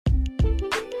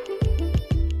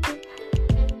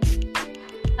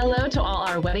Hello to all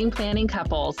our wedding planning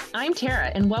couples. I'm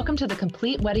Tara, and welcome to the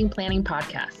Complete Wedding Planning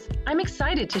Podcast. I'm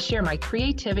excited to share my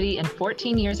creativity and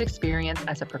 14 years experience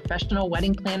as a professional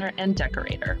wedding planner and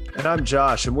decorator. And I'm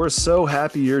Josh, and we're so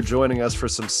happy you're joining us for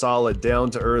some solid,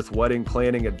 down-to-earth wedding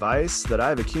planning advice that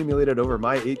I've accumulated over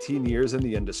my 18 years in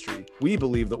the industry. We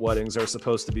believe that weddings are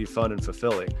supposed to be fun and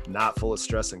fulfilling, not full of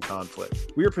stress and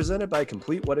conflict. We are presented by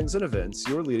Complete Weddings and Events,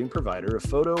 your leading provider of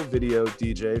photo, video,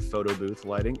 DJ, photo booth,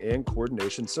 lighting, and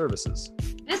coordination services.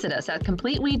 Visit us at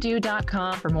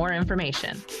CompleteWeDo.com for more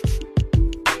information.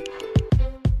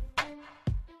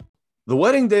 The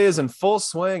wedding day is in full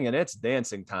swing and it's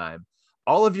dancing time.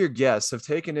 All of your guests have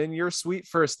taken in your sweet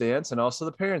first dance and also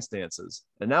the parents' dances.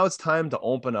 And now it's time to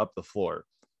open up the floor.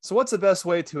 So what's the best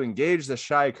way to engage the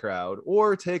shy crowd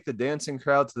or take the dancing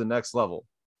crowd to the next level?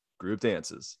 Group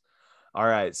dances. All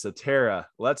right, so Tara,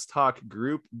 let's talk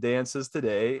group dances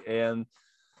today. And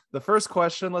the first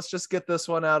question, let's just get this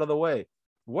one out of the way.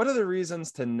 What are the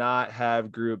reasons to not have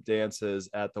group dances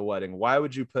at the wedding? Why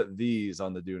would you put these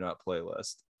on the do not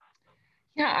playlist?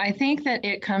 Yeah, I think that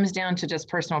it comes down to just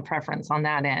personal preference on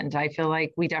that end. I feel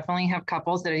like we definitely have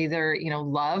couples that either,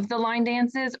 love the line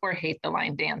dances or hate the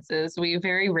line dances. We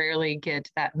very rarely get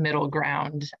that middle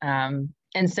ground.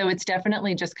 And so it's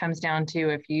definitely just comes down to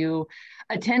if you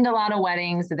attend a lot of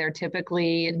weddings, they're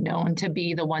typically known to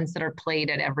be the ones that are played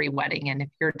at every wedding. And if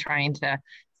you're trying to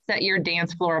set your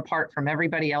dance floor apart from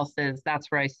everybody else's,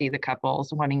 that's where I see the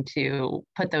couples wanting to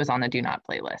put those on the do not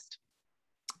playlist.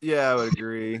 Yeah, I would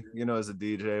agree. As a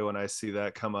DJ, when I see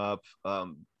that come up,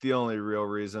 the only real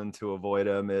reason to avoid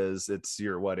them is it's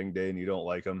your wedding day and you don't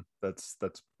like them. That's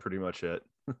pretty much it.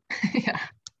 Yeah.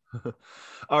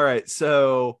 All right.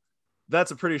 So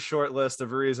that's a pretty short list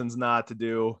of reasons not to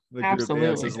do the group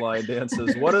dances, line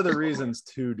dances. What are the reasons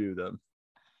to do them?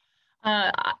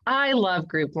 I love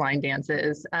group line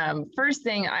dances. First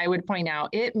thing I would point out,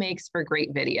 it makes for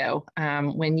great video.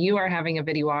 When you are having a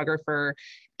videographer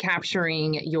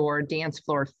capturing your dance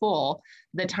floor full,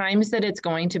 the times that it's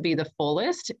going to be the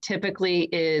fullest typically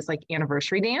is like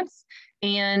anniversary dance.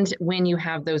 And when you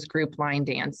have those group line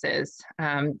dances,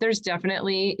 there's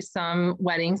definitely some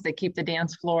weddings that keep the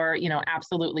dance floor,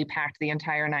 absolutely packed the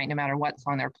entire night, no matter what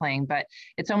song they're playing. But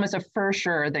it's almost a for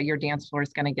sure that your dance floor is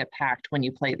going to get packed when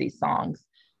you play these songs.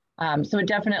 So it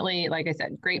definitely, like I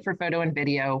said, great for photo and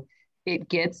video. It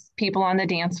gets people on the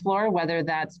dance floor, whether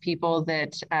that's people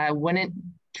that wouldn't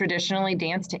traditionally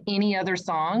dance to any other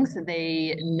songs.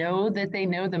 They know that they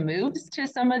know the moves to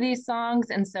some of these songs.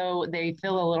 And so they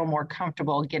feel a little more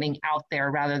comfortable getting out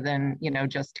there rather than,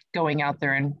 just going out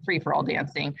there and free for all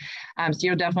dancing. So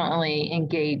you'll definitely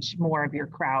engage more of your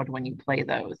crowd when you play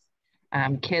those.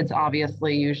 Kids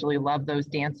obviously usually love those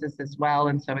dances as well.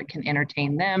 And so it can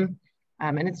entertain them.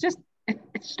 And it's just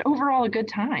overall a good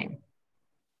time.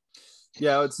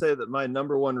 Yeah, I would say that my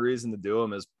number one reason to do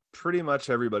them is pretty much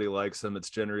everybody likes them. It's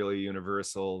generally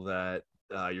universal that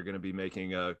you're going to be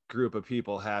making a group of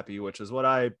people happy, which is what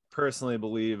I personally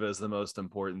believe is the most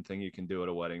important thing you can do at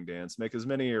a wedding dance. Make as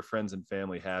many of your friends and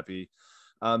family happy.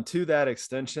 To that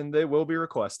extension, they will be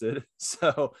requested.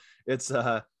 So it's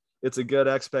a good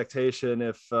expectation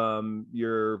if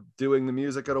you're doing the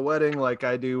music at a wedding like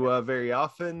I do very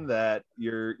often, that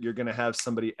you're going to have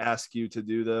somebody ask you to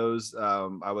do those.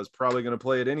 I was probably going to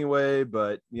play it anyway,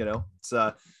 but it's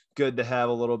good to have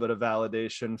a little bit of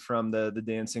validation from the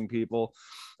dancing people.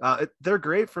 They're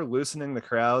great for loosening the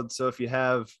crowd. So if you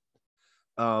have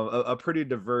a pretty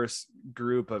diverse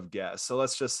group of guests, so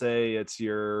let's just say it's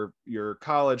your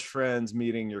college friends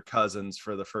meeting your cousins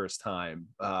for the first time,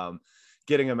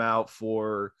 getting them out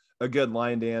for a good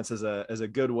line dance is a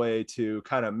good way to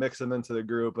kind of mix them into the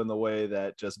group in the way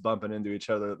that just bumping into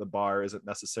each other at the bar isn't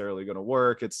necessarily going to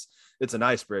work. It's an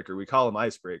icebreaker. We call them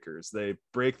icebreakers. They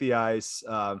break the ice.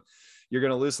 You're going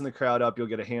to loosen the crowd up. You'll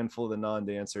get a handful of the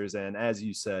non-dancers. And as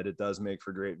you said, it does make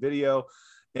for great video.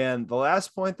 And the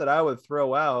last point that I would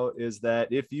throw out is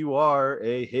that if you are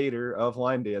a hater of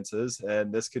line dances,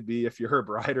 and this could be if you're a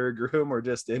bride or a groom or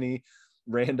just any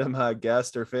random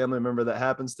guest or family member that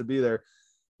happens to be there,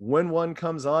 when one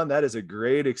comes on, that is a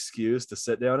great excuse to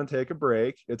sit down and take a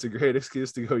break. It's a great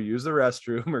excuse to go use the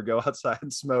restroom or go outside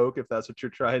and smoke if that's what you're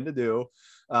trying to do.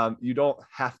 You don't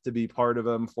have to be part of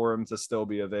them for them to still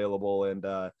be available and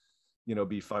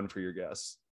be fun for your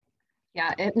guests.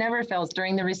 Yeah, it never fails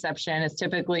during the reception. It's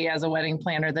typically, as a wedding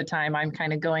planner, the time I'm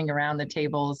kind of going around the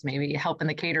tables, maybe helping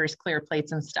the caterers clear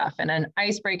plates and stuff. And an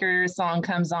icebreaker song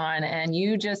comes on, and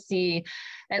you just see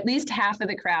at least half of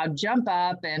the crowd jump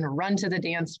up and run to the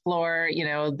dance floor.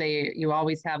 You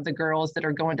always have the girls that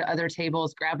are going to other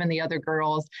tables, grabbing the other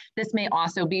girls. This may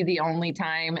also be the only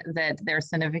time that their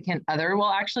significant other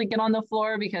will actually get on the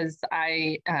floor, because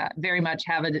I very much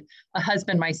have a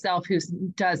husband myself who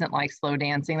doesn't like slow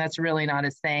dancing. That's really not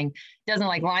his thing. Doesn't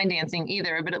like line dancing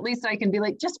either, but at least I can be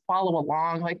like, just follow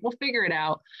along. Like, we'll figure it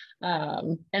out.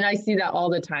 And I see that all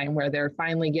the time, where they're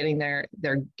finally getting their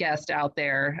guest out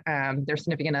there, their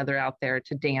significant other out there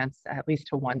to dance at least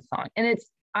to one song. And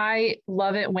I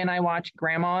love it when I watch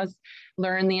grandmas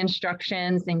learn the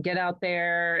instructions and get out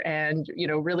there and,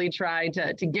 really try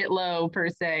to get low, per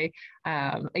se.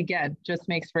 Again, just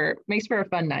makes for a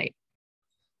fun night.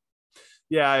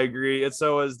 Yeah, I agree. It's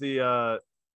always the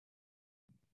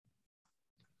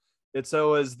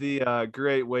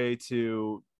great way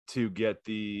to get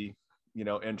the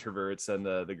introverts and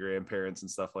the grandparents and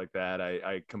stuff like that.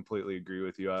 I completely agree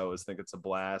with you. I always think it's a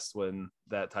blast when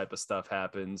that type of stuff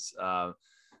happens.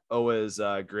 Always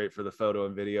great for the photo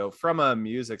and video. From a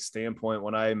music standpoint,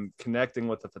 when I'm connecting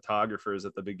with the photographers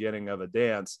at the beginning of a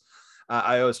dance,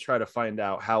 I always try to find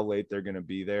out how late they're going to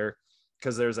be there,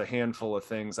 because there's a handful of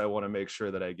things I want to make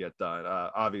sure that I get done.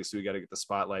 Obviously, we got to get the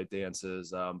spotlight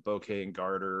dances. Bouquet and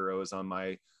garter are always on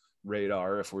my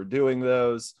radar if we're doing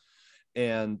those.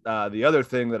 And the other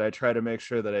thing that I try to make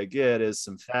sure that I get is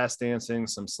some fast dancing,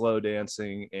 some slow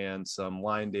dancing, and some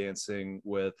line dancing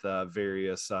with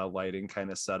various lighting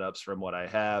kind of setups from what I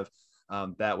have.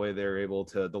 That way they're able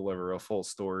to deliver a full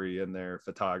story in their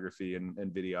photography and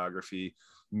videography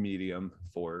medium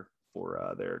for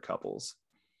their couples.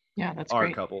 Yeah, that's our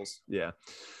great. couples. Yeah.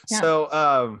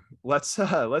 So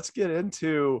let's get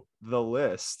into the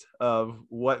list of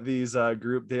what these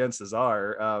group dances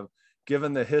are.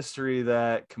 Given the history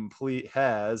that Complete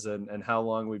has and how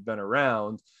long we've been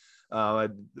around,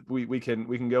 we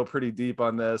can go pretty deep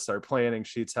on this. Our planning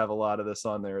sheets have a lot of this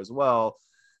on there as well.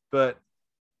 But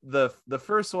the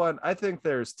first one, I think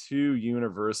there's two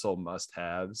universal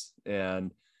must-haves,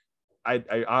 and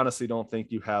I honestly don't think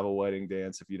you have a wedding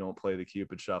dance if you don't play the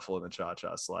Cupid Shuffle and the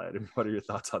Cha-Cha Slide. What are your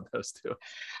thoughts on those two?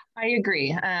 I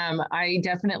agree. I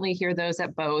definitely hear those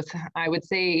at both. I would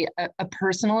say a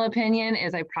personal opinion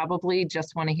is I probably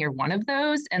just want to hear one of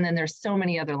those. And then there's so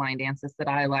many other line dances that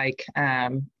I like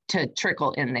to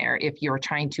trickle in there. If you're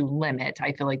trying to limit,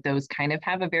 I feel like those kind of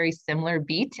have a very similar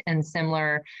beat and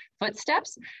similar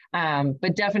footsteps,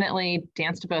 but definitely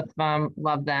dance to both of them,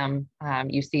 love them.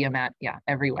 You see them at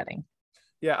every wedding.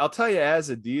 Yeah, I'll tell you, as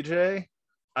a DJ,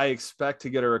 I expect to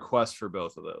get a request for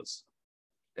both of those.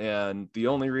 And the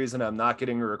only reason I'm not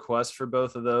getting a request for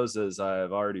both of those is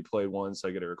I've already played one, so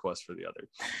I get a request for the other.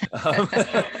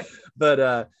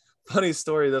 But funny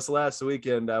story, this last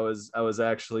weekend, I was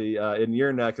actually in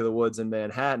your neck of the woods in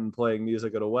Manhattan playing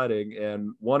music at a wedding.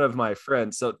 And one of my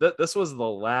friends, so this was the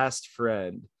last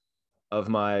friend of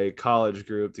my college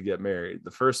group to get married.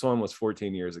 The first one was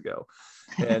 14 years ago.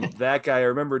 And that guy, I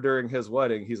remember during his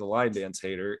wedding, he's a line dance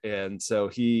hater. And so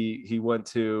he went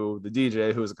to the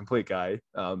DJ, who was a Complete guy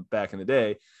back in the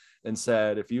day, and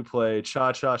said, if you play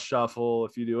Cha-Cha Shuffle,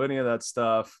 if you do any of that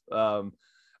stuff, I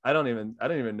don't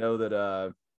even know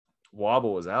that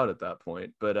Wobble was out at that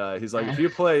point. But he's like, if you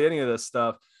play any of this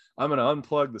stuff, I'm going to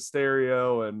unplug the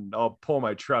stereo and I'll pull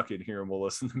my truck in here and we'll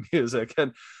listen to music.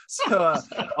 And so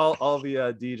all the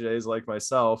DJs like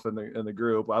myself and the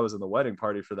group, I was in the wedding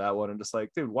party for that one. And just like,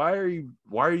 dude, why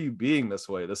are you being this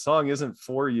way? The song isn't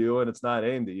for you and it's not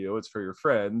aimed at you. It's for your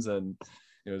friends. And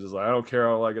just like, I don't care.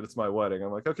 I don't like it. It's my wedding.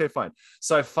 I'm like, okay, fine.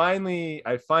 So I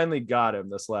finally got him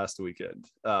this last weekend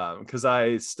because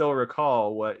I still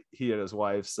recall what he and his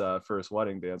wife's first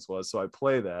wedding dance was. So I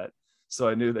play that. So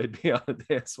I knew they'd be on the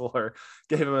dance floor,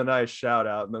 gave him a nice shout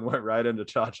out, and then went right into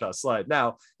Cha-Cha Slide.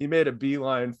 Now, he made a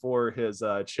beeline for his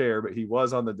chair, but he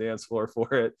was on the dance floor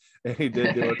for it. And he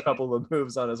did do a couple of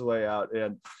moves on his way out.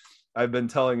 And I've been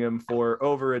telling him for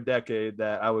over a decade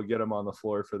that I would get him on the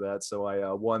floor for that. So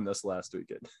I won this last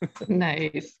weekend.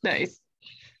 Nice.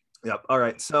 Yep. All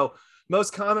right. So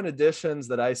most common additions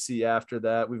that I see after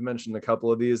that, we've mentioned a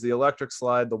couple of these: the electric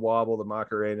slide, the wobble, the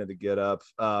Macarena, the get up.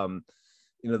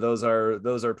 Those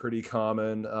are pretty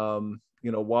common.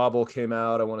 Wobble came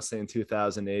out, I want to say in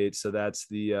 2008. So that's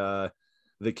the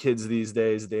kids these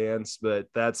days dance, but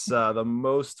that's the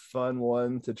most fun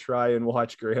one to try and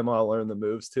watch grandma learn the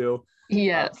moves to.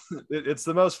 Yes. It's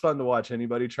the most fun to watch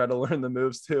anybody try to learn the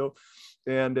moves to.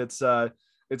 And it's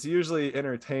usually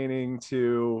entertaining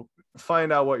to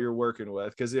find out what you're working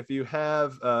with. Because if you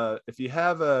have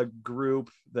a group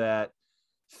that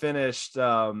finished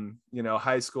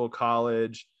high school,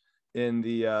 college in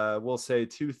the we'll say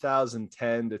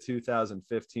 2010 to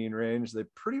 2015 range, they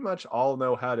pretty much all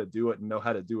know how to do it and know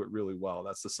how to do it really well.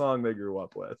 That's the song they grew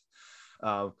up with.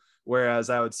 Whereas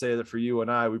I would say that for you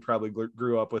and I, we probably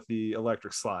grew up with the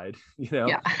Electric Slide,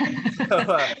 Yeah. So,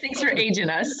 thanks for aging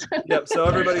us. Yep. So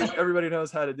everybody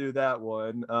knows how to do that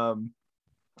one.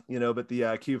 But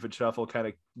the Cupid Shuffle kind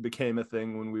of became a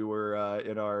thing when we were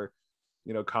in our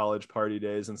college party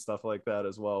days and stuff like that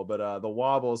as well. But the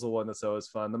Wobble is the one that's always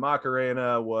fun. The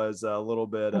Macarena was a little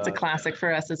bit. It's a classic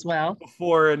for us as well.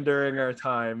 Before and during our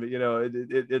time, but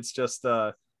it's just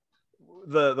the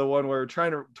one where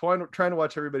trying to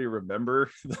watch everybody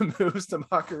remember the moves to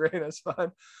Macarena is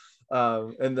fun.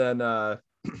 And then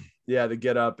the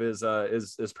Get Up is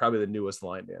probably the newest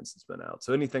line dance that's been out.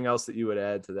 So anything else that you would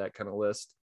add to that kind of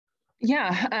list?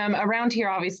 Yeah, around here,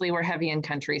 obviously, we're heavy in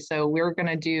country. So we're going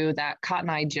to do that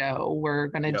Cotton Eye Joe. We're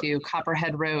going to do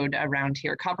Copperhead Road around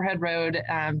here. Copperhead Road,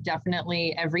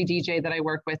 definitely every DJ that I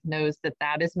work with knows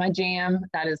that is my jam.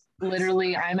 That is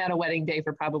literally, I'm at a wedding day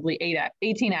for probably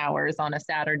 18 hours on a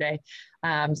Saturday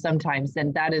sometimes.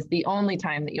 And that is the only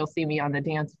time that you'll see me on the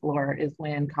dance floor is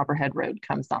when Copperhead Road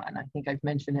comes on. I think I've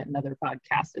mentioned it in other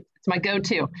podcasts. It's my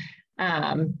go-to.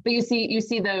 But you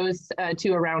see those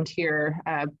two around here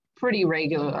pretty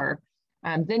regular.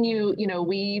 Then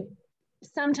we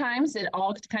sometimes, it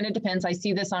all kind of depends. I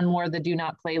see this on more of the do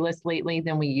not playlist lately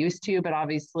than we used to, but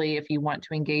obviously if you want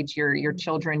to engage your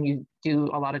children, you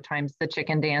do a lot of times the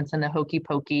chicken dance and the hokey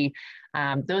pokey.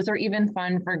 Those are even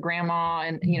fun for grandma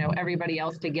and everybody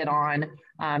else to get on.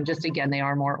 Just again, they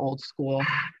are more old school.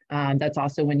 That's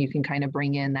also when you can kind of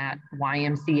bring in that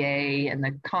YMCA and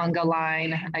the conga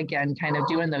line, again, kind of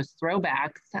doing those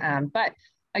throwbacks. But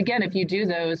again, if you do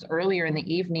those earlier in the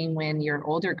evening when your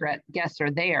older guests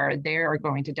are there, they are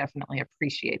going to definitely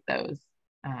appreciate those.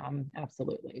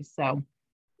 Absolutely. So,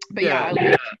 but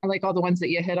I like all the ones that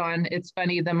you hit on. It's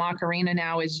funny, the Macarena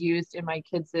now is used in my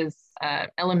kids'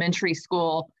 elementary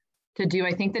school to do,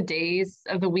 I think, the days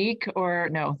of the week, or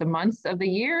no, the months of the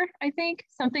year, I think,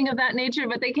 something of that nature.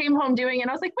 But they came home doing it, and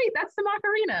I was like, wait, that's the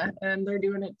Macarena, and they're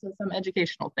doing it to some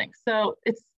educational thing. So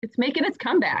it's making its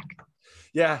comeback.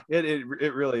 Yeah, it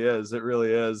really is. It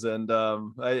really is. And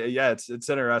it's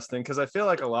interesting because I feel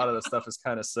like a lot of the stuff is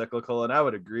kind of cyclical. And I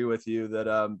would agree with you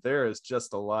that there is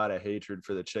just a lot of hatred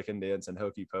for the chicken dance and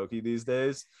hokey pokey these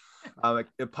days.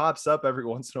 It pops up every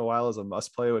once in a while as a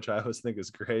must play, which I always think is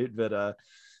great. But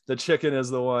the chicken is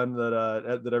the one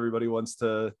that everybody wants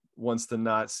to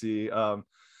not see.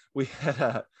 We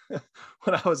had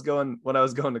when I was going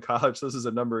to college, this is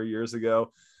a number of years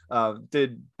ago.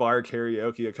 Did bar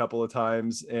karaoke a couple of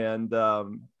times and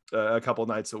a couple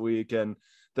nights a week. And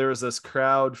there was this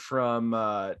crowd from,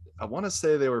 I want to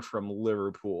say they were from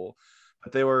Liverpool,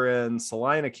 but they were in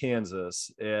Salina,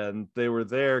 Kansas. And they were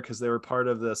there because they were part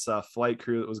of this flight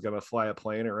crew that was going to fly a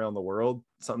plane around the world,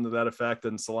 something to that effect.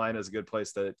 And Salina is a good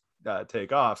place to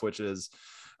take off, which is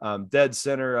dead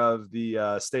center of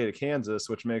the state of Kansas,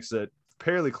 which makes it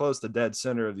fairly close to dead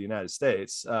center of the United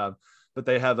States. But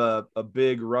they have a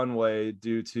big runway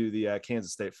due to the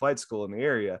Kansas State Flight School in the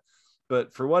area.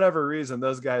 But for whatever reason,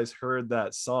 those guys heard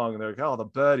that song and they're like, oh, the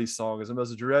Birdie song is the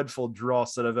most dreadful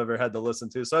dross that I've ever had to listen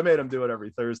to. So I made them do it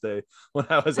every Thursday when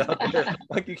I was out there.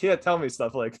 Like, you can't tell me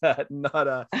stuff like that and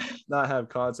not have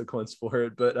consequence for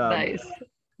it. But nice.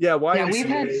 Yeah,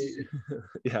 YMCA.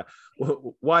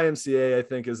 YMCA I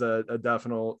think is a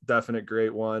definite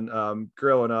great one.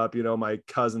 Growing up, my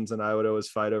cousins and I would always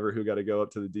fight over who got to go up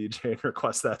to the DJ and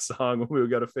request that song when we would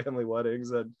go to family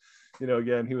weddings, and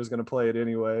again, he was going to play it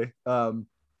anyway.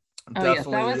 Yes,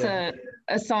 that was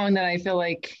a song that I feel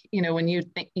like, when you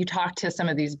talk to some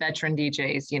of these veteran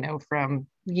DJs, from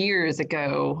years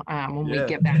ago, when we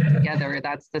get back together,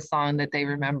 that's the song that they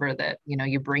remember, that,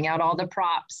 you bring out all the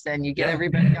props and you get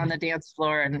everybody on the dance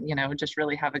floor and, just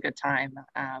really have a good time.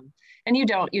 And you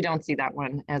don't see that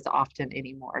one as often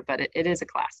anymore, but it is a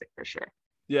classic for sure.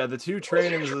 Yeah, the two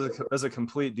trainings as a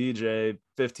complete DJ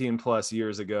 15 plus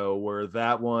years ago were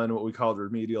that one, what we called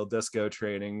remedial disco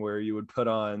training, where you would put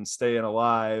on Staying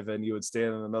Alive and you would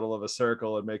stand in the middle of a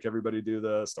circle and make everybody do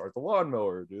the start the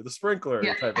lawnmower, do the sprinkler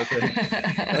type of thing.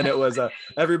 And it was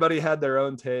everybody had their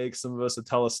own take. Some of us would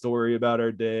tell a story about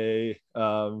our day.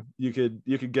 You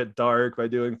could get dark by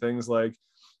doing things like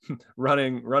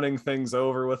running things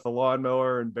over with the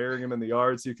lawnmower and burying them in the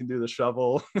yard so you can do the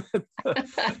shovel.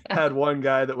 Had one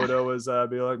guy that would always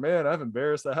be like, man, I've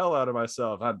embarrassed the hell out of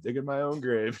myself, I'm digging my own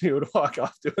grave. He would walk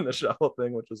off doing the shovel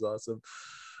thing, which was awesome.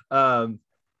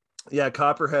 Yeah,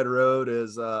 Copperhead Road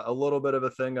is a little bit of a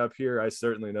thing up here. I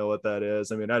certainly know what that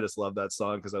is. I mean, I just love that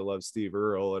song because I love Steve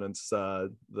Earle, and it's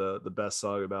the best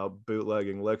song about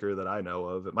bootlegging liquor that I know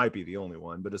of. It might be the only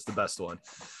one, but it's the best one.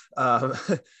 Um,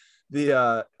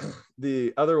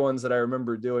 the other ones that I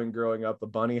remember doing growing up, the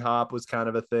bunny hop was kind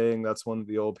of a thing. That's one that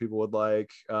the old people would like.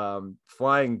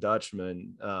 Flying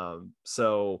Dutchman.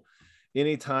 So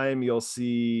anytime you'll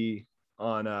see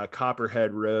on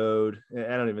Copperhead Road, I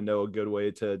don't even know a good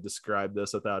way to describe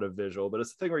this without a visual, but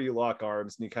it's the thing where you lock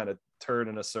arms and you kind of turn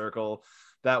in a circle.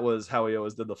 That was how we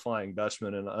always did the Flying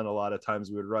Dutchman, and a lot of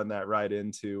times we would run that right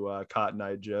into Cotton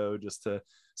Eye Joe just to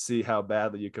see how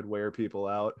badly you could wear people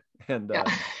out and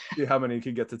see how many you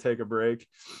could get to take a break.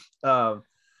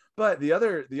 But the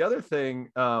other thing,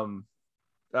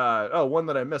 one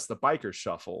that I missed, the Biker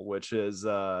Shuffle, which is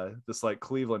this like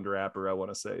Cleveland rapper, I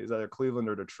want to say he's either Cleveland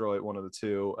or Detroit, one of the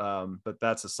two, but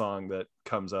that's a song that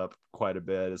comes up quite a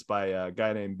bit. It's by a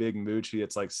guy named Big Moochie.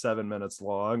 It's like 7 minutes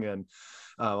long, and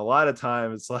a lot of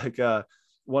times it's like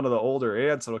one of the older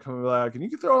aunts will come and be like, "Can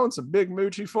you throw on some Big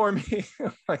Moochie for me?"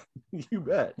 I'm like, "You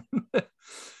bet."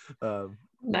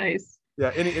 Nice.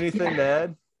 Yeah, anything to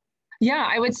add? Yeah,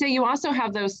 I would say you also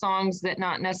have those songs that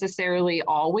not necessarily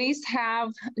always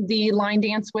have the line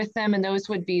dance with them. And those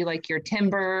would be like your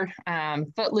Timber,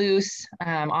 Footloose.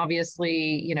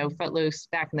 Obviously, you know, Footloose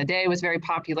back in the day was very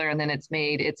popular, and then it's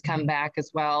made its comeback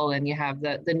as well. And you have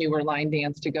the newer line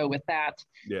dance to go with that.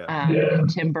 Yeah.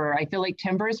 Timber. I feel like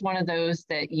Timber is one of those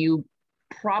that you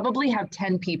probably have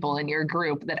 10 people in your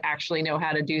group that actually know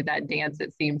how to do that dance,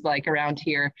 it seems like, around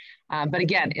here. But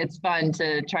again, it's fun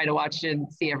to try to watch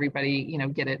and see everybody, you know,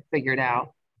 get it figured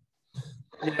out.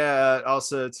 Yeah,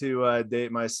 also to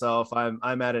date myself,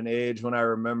 I'm at an age when I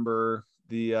remember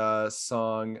the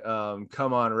song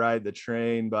 "Come On Ride the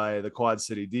Train" by the Quad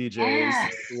City DJs.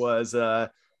 Yes.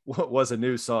 was a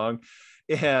new song.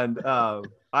 And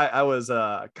I was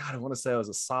I want to say I was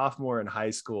a sophomore in high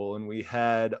school, and we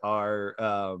had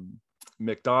our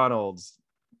McDonald's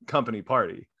company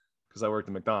party because I worked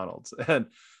at McDonald's. And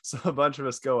so a bunch of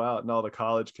us go out, and all the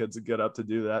college kids would get up to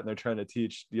do that, and they're trying to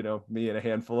teach, you know, me and a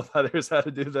handful of others how to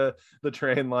do the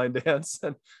train line dance.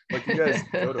 And like, you guys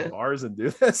go to bars and do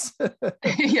this?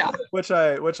 Yeah. which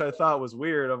I thought was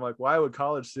weird. I'm like, why would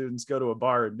college students go to a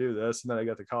bar and do this? And then I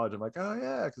got to college, I'm like, oh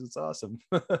yeah, because it's awesome.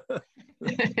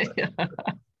 Yeah.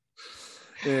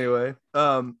 Anyway,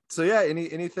 so yeah,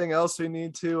 anything else we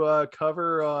need to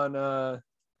cover on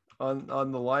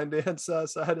the line dance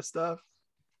side of stuff?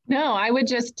 No, I would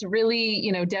just really,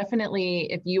 you know,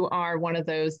 definitely, if you are one of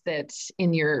those that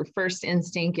in your first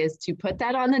instinct is to put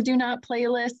that on the do not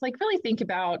playlist, like really think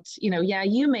about, you know, yeah,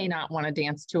 you may not want to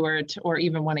dance to it or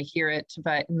even want to hear it,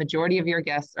 but majority of your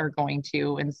guests are going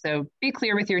to. And so be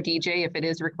clear with your DJ if it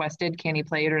is requested, can he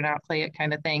play it or not play it,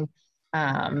 kind of thing.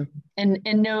 And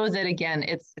know that, again,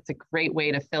 it's a great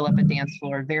way to fill up a dance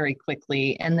floor very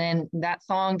quickly. And then that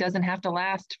song doesn't have to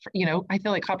last for, you know, I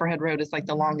feel like Copperhead Road is like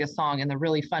the longest song, and the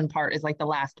really fun part is like the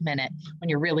last minute when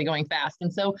you're really going fast.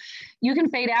 And so you can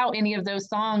fade out any of those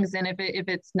songs. And if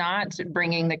it's not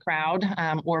bringing the crowd,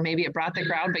 or maybe it brought the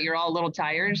crowd, but you're all a little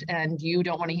tired and you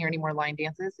don't want to hear any more line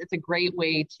dances, it's a great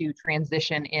way to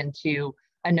transition into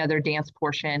another dance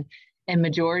portion. And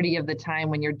majority of the time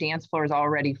when your dance floor is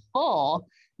already full,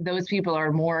 those people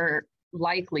are more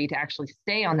likely to actually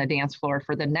stay on the dance floor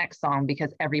for the next song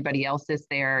because everybody else is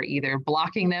there either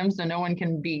blocking them so no one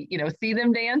can be, you know, see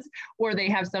them dance, or they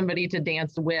have somebody to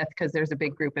dance with because there's a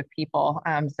big group of people.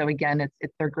 So again,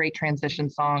 they're great transition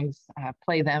songs.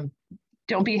 Play them.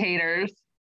 Don't be haters.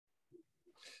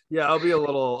 Yeah, I'll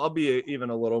be even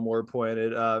a little more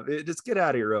pointed. Just get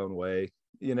out of your own way.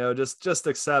 You know, just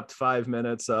accept 5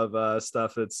 minutes of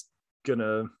stuff that's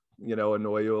gonna, you know,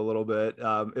 annoy you a little bit.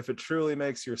 If it truly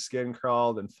makes your skin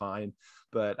crawl, then fine.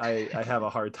 But I have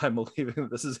a hard time believing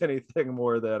this is anything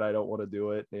more that I don't want to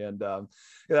do it. And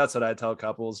that's what I tell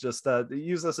couples: just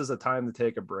use this as a time to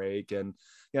take a break. And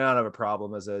you know, I don't have a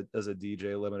problem as a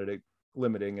DJ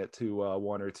limiting it to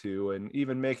one or two, and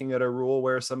even making it a rule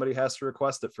where somebody has to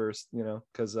request it first. You know,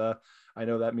 because I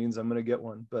know that means I'm going to get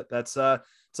one. But that's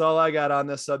all I got on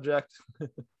this subject.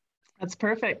 That's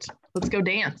perfect. Let's go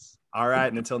dance. All right.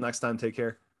 And until next time, take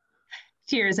care.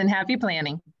 Cheers and happy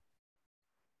planning.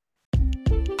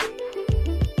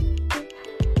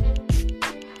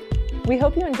 We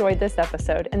hope you enjoyed this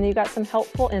episode and that you got some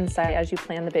helpful insight as you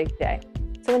plan the big day.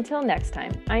 So until next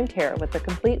time, I'm Tara with the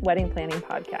Complete Wedding Planning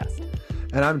Podcast.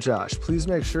 And I'm Josh. Please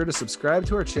make sure to subscribe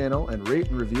to our channel and rate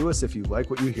and review us if you like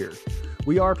what you hear.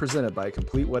 We are presented by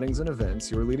Complete Weddings and Events,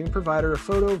 your leading provider of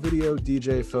photo, video,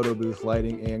 DJ, photo booth,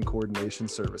 lighting, and coordination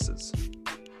services.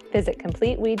 Visit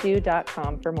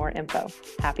CompleteWeDo.com for more info.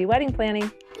 Happy wedding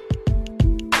planning!